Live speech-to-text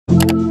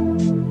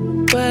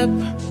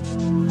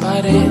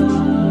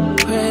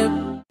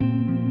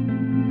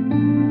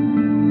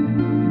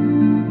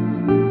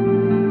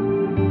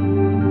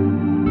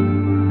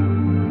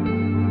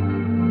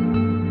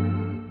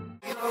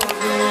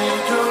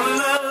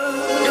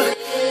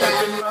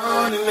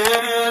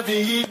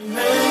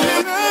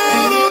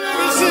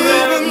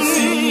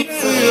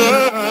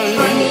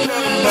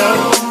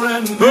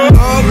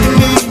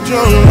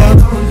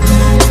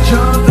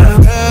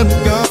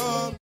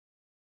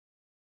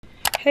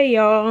Hey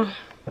y'all,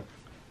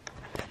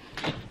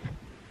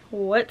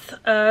 what's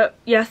up?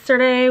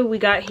 Yesterday we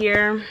got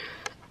here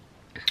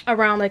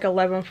around like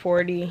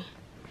 11:40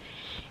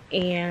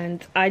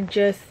 and I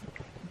just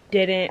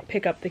didn't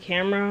pick up the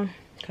camera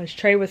because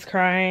Trey was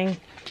crying.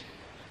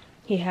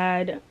 He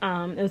had it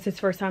was his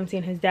first time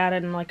seeing his dad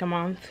in like a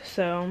month,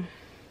 so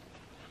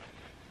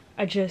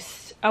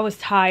I was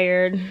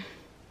tired.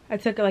 I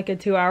took like a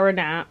 2-hour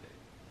nap,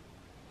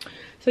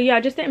 so yeah,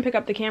 I just didn't pick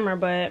up the camera.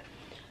 But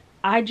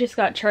I just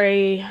got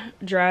Trey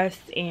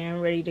dressed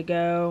and ready to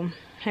go.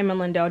 Him and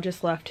Lindell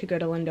just left to go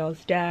to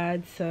Lindell's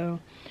dad, so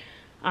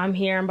I'm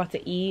here. I'm about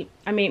to eat.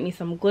 I made me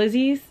some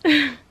glizzies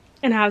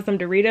and have some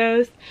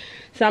Doritos,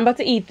 so I'm about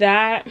to eat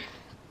that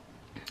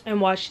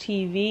and watch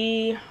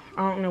TV.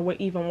 I don't know what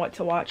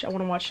to watch. I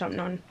want to watch something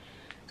on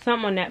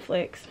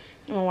Netflix.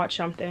 I want to watch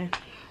something,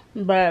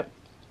 but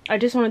I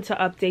just wanted to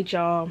update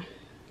y'all.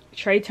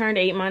 Trey turned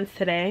 8 months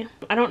today.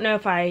 I don't know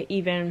if I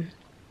even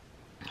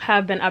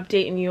have been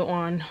updating you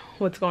on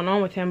what's going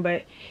on with him,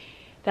 but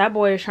that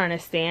boy is trying to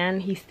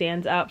stand. He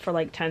stands up for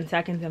like 10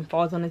 seconds and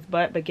falls on his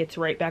butt, but gets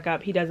right back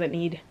up. He doesn't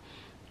need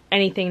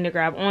anything to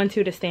grab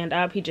onto to stand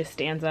up. He just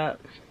stands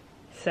up.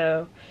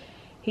 So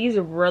he's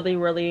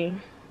really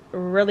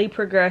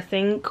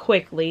progressing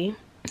quickly.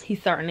 He's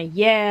starting to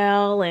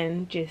yell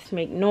and just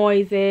make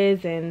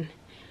noises, and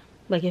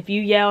like if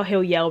you yell,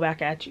 he'll yell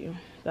back at you.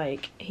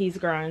 Like, he's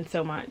growing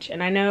so much.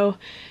 And I know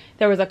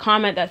there was a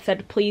comment that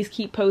said please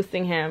keep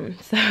posting him,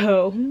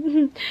 so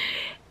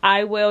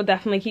I will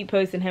definitely keep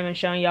posting him and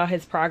showing y'all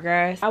his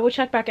progress. I will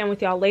check back in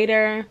with y'all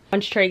later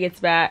once Trey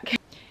gets back.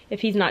 If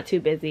he's not too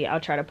busy,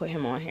 I'll try to put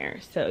him on here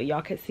so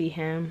y'all could see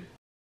him.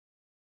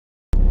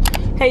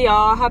 Hey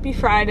y'all, happy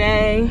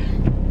Friday.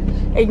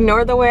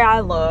 Ignore the way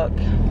I look.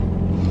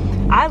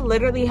 I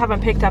literally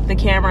haven't picked up the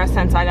camera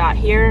since I got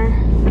here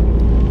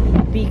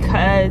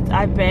because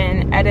I've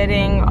been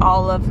editing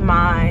all of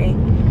my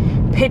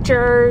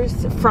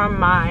pictures from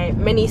my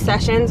mini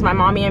sessions, my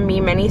mommy and me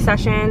mini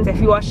sessions.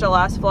 If you watched the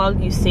last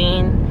vlog, you've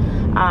seen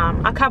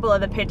a couple of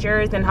the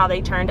pictures and how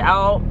they turned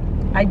out.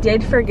 I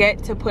did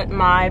forget to put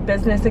my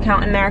business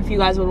account in there if you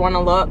guys would want to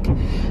look,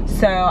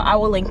 so I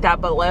will link that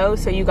below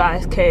so you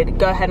guys could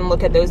go ahead and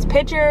look at those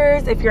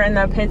pictures if you're in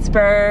the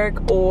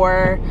Pittsburgh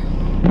or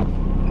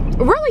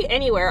really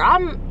anywhere.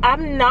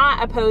 I'm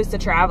not opposed to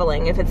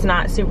traveling if it's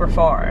not super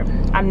far.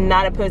 I'm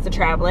not opposed to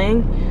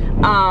traveling.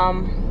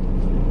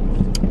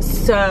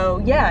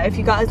 So yeah, if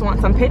you guys want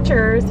some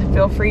pictures,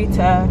 feel free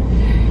to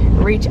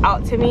reach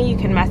out to me. You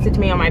can message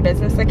me on my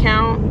business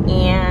account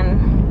and,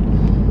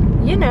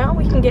 you know,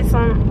 we can get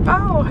some,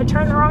 oh, I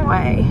turned the wrong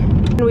way.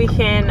 We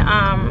can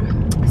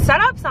set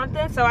up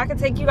something so I can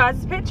take you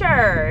guys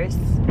pictures.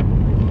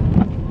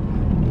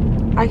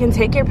 I can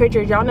take your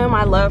pictures. Y'all know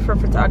my love for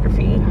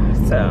photography,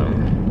 so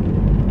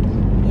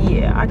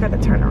yeah, I gotta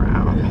turn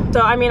around.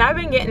 So I mean, I've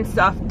been getting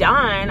stuff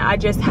done. I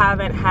just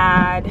haven't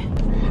had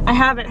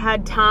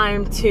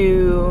time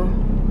to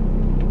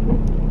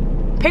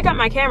pick up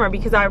my camera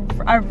because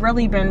I've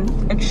really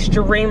been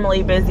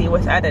extremely busy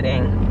with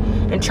editing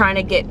and trying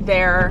to get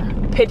their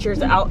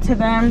pictures out to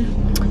them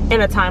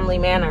in a timely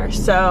manner.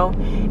 So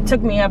it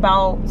took me a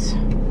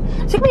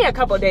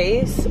couple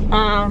days,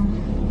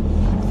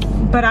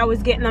 but I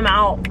was getting them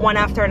out one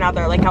after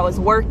another. Like, I was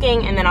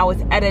working and then I was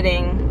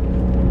editing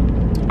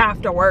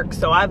after work,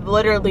 so I've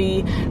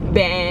literally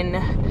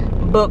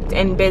been booked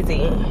and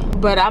busy.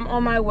 But I'm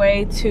on my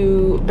way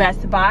to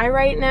Best Buy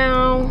right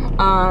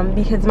now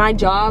because my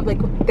job, like,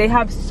 they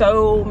have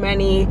so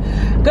many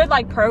good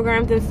like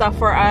programs and stuff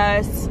for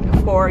us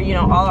for, you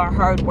know, all our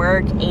hard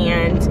work,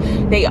 and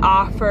they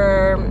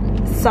offer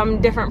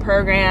some different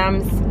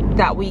programs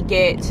that we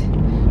get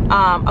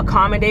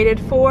accommodated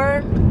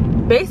for,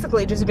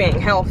 basically just being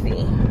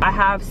healthy. I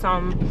have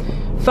some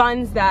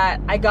funds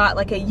that I got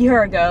like a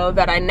year ago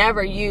that I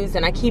never used,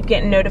 and I keep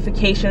getting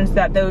notifications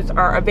that those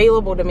are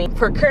available to me.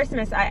 For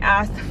Christmas, I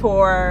asked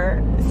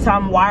for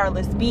some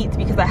wireless Beats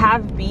because I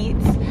have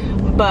Beats,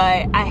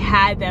 but I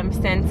had them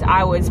since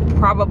I was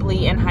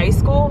probably in high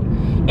school,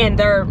 and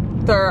they're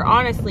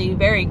honestly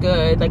very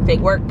good. Like, they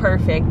work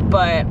perfect,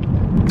 but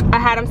I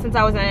had them since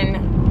I was in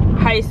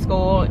high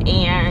school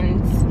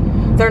and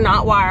they're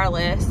not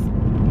wireless,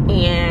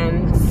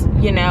 and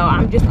you know,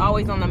 I'm just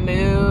always on the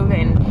move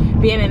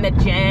and being in the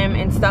gym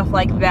and stuff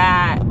like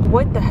that.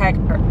 What the heck?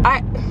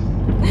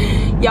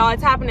 Y'all,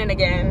 it's happening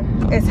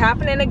again. It's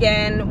happening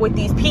again with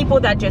these people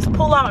that just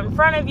pull out in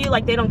front of you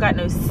like they don't got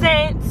no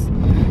sense.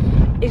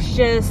 it's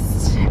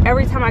just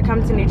every time I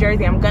come to New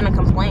Jersey, I'm gonna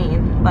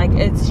complain. Like,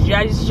 it's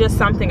just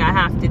something I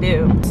have to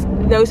do.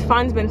 Those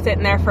funds been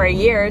sitting there for a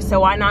year,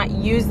 so why not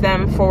use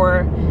them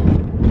for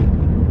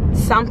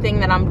something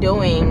that I'm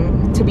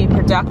doing to be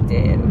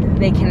productive?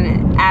 They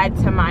can add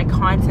to my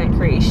content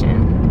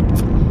creation.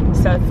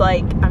 So it's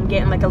like I'm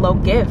getting like a little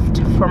gift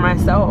for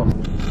myself.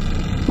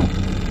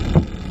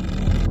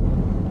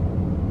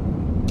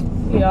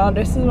 Y'all,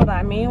 this is what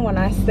I mean when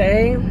I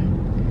say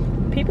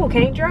people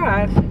can't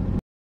drive.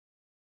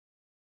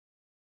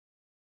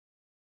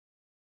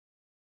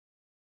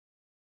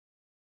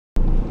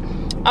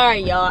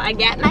 Alright y'all, I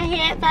got my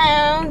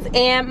headphones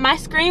and my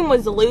screen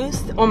was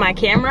loose on my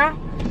camera.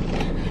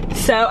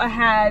 So I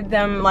had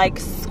them like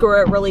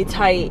screw it really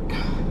tight.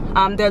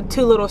 The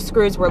two little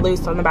screws were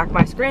loose on the back of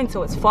my screen,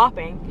 so it's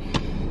flopping.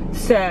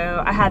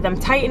 So I had them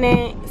tighten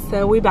it.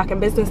 So we back in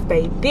business,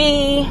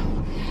 baby.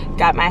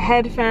 Got my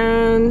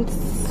headphones.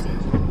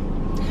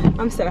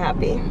 I'm so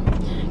happy.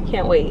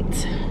 Can't wait.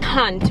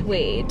 Can't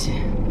wait.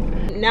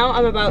 Now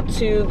I'm about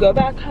to go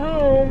back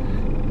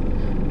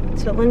home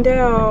to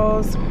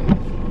Lindell's.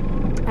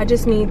 I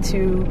just need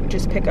to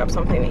pick up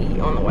something to eat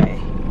on the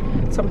way.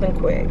 Something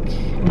quick.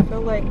 I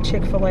feel like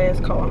Chick-fil-A is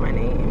calling my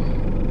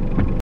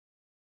name.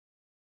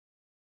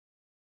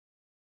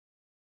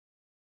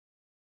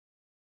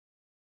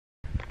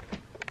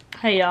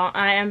 Hey y'all,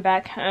 I am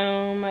back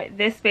home.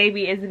 This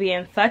baby is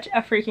being such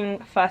a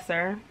freaking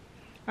fusser.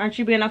 Aren't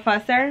you being a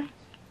fusser?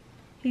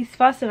 He's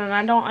fussing and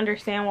I don't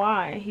understand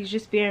why. He's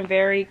just being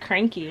very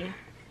cranky.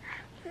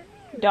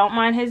 Don't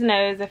mind his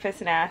nose if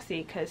it's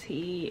nasty, because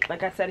he,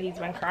 like I said, he's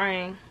been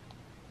crying.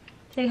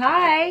 Say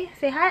hi.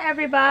 Say hi,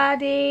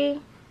 everybody.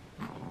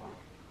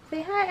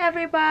 Say hi,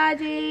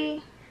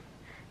 everybody.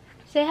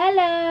 Say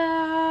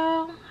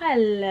hello.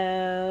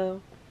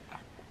 Hello.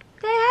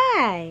 Say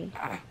hi.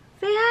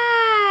 Say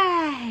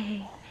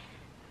hi.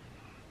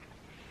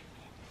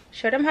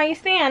 Show them how you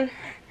stand.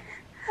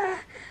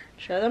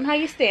 Show them how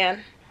you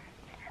stand.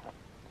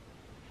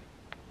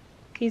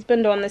 He's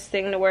been doing this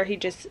thing to where he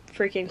just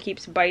freaking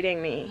keeps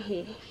biting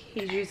me.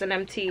 He's using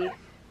them teeth.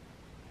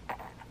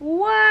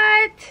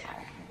 What?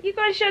 You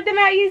gonna show them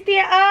how you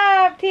stand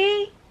up,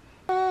 T?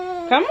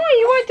 Come on,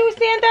 you want to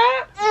stand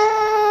up?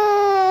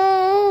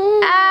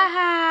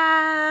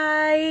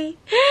 Hi.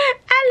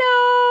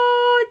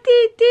 Hello,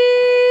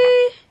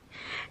 Titi.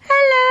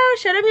 Hello.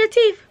 Show them your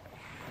teeth.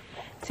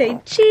 Say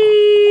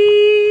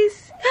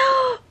cheese.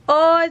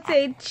 Oh,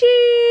 say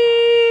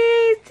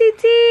cheese,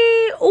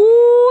 Titi.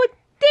 Ooh,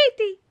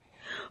 Titi.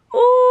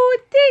 Ooh,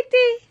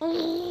 Titi.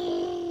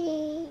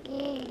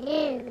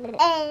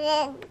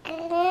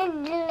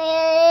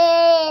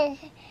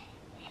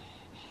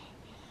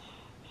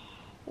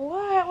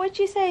 What? What'd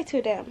you say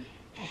to them?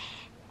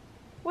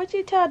 What'd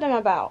you tell them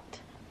about?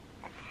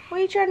 What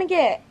are you trying to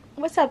get?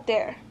 What's up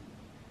there?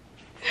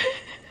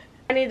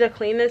 I need to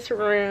clean this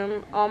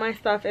room. All my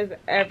stuff is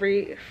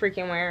every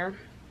freaking where.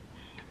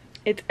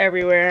 It's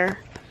everywhere.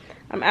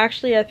 I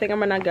think I'm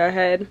gonna go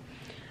ahead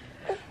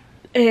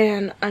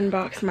and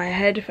unbox my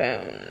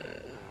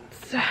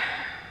headphones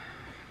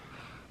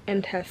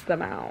and test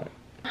them out.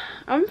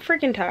 I'm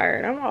freaking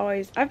tired.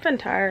 I've been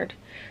tired.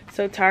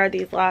 So tired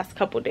these last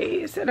couple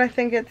days. And I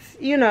think it's,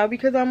 you know,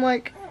 because I'm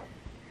like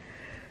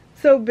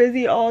so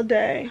busy all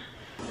day.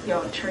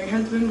 Yo, Trey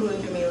has been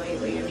glued to me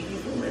lately and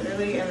he's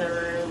literally in the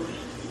room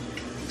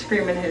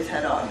screaming his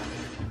head off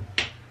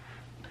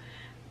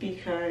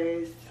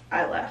because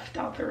I left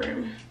out the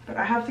room. But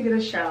I have to get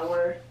a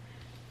shower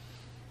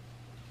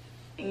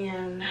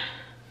and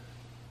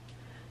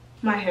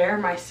my hair,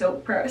 my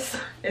silk press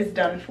is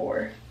done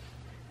for.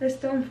 It's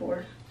done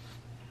for.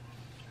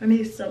 I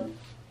need some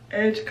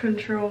edge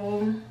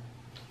control.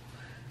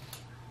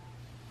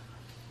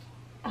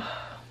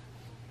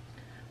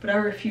 But I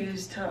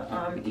refuse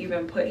to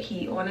even put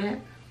heat on it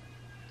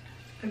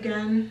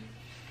again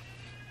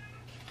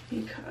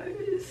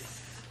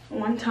because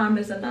one time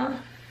is enough.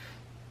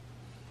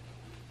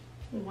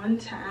 One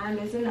time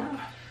is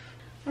enough.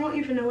 I don't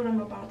even know what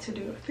I'm about to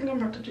do. I think I'm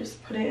about to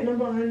just put it in a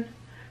bun.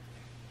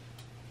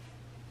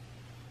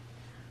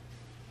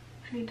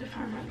 I need to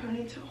find my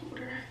ponytail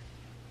holder.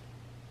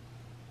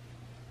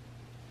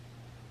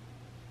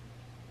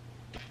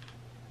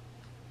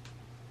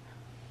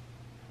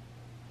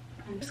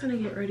 I'm just gonna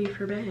get ready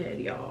for bed,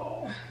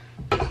 y'all.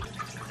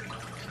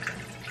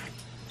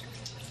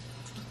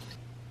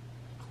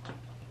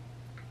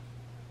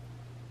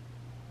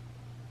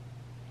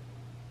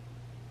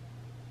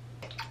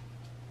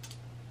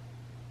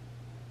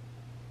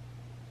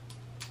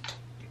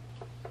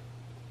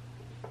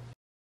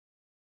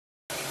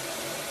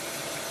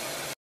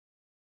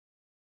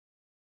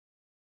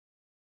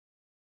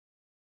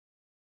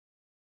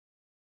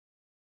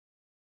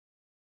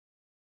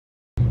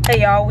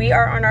 Hey y'all, we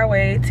are on our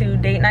way to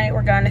date night.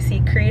 We're going to see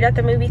Creed at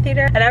the movie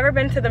theater. I've never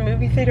been to the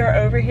movie theater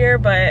over here,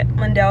 but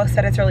Lindell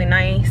said it's really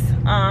nice.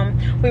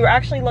 We were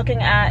actually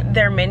looking at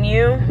their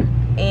menu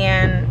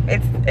and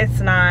it's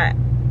not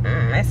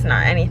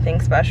anything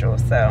special,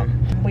 so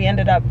we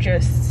ended up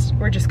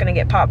we're just gonna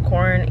get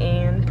popcorn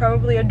and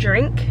probably a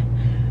drink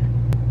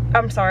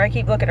I'm sorry, I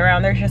keep looking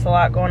around. There's just a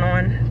lot going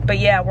on. But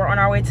yeah, we're on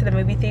our way to the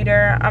movie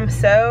theater. I'm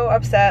so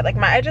upset. Like,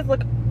 my edges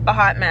look a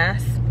hot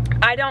mess.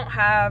 I don't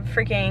have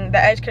freaking the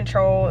edge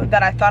control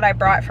that I thought I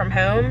brought from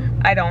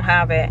home. I don't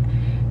have it.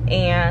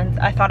 And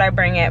I thought I'd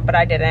bring it, but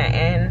I didn't.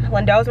 And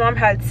Lindell's mom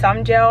had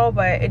some gel,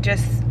 but it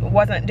just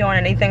wasn't doing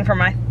anything for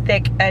my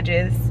thick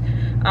edges.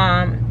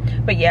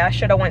 But yeah, I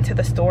should have went to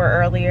the store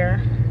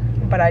earlier,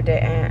 but I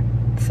didn't.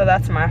 So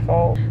that's my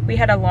fault. We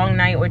had a long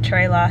night with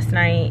Trey last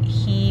night.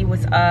 He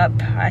was up.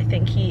 I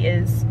think he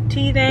is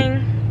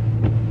teething.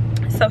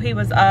 So he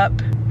was up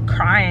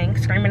crying,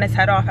 screaming his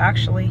head off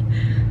actually.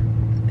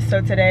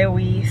 So today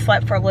we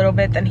slept for a little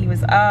bit, then he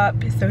was up.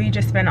 So he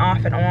just been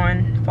off and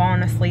on,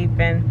 falling asleep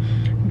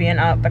and being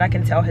up, but I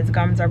can tell his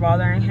gums are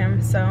bothering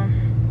him. So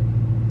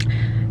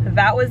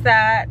that was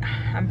that.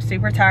 I'm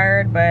super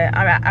tired, but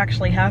I'm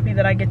actually happy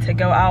that I get to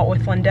go out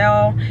with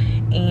Lindell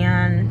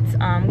and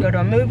go to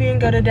a movie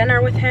and go to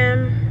dinner with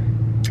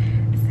him.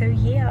 So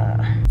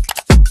yeah.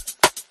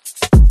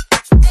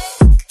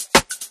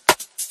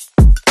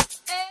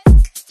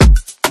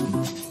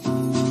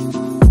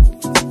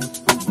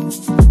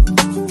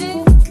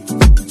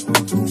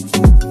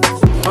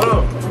 Hold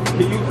on.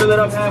 Can you fill it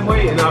up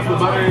halfway and I'll put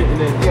butter in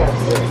and then?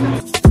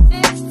 Yeah.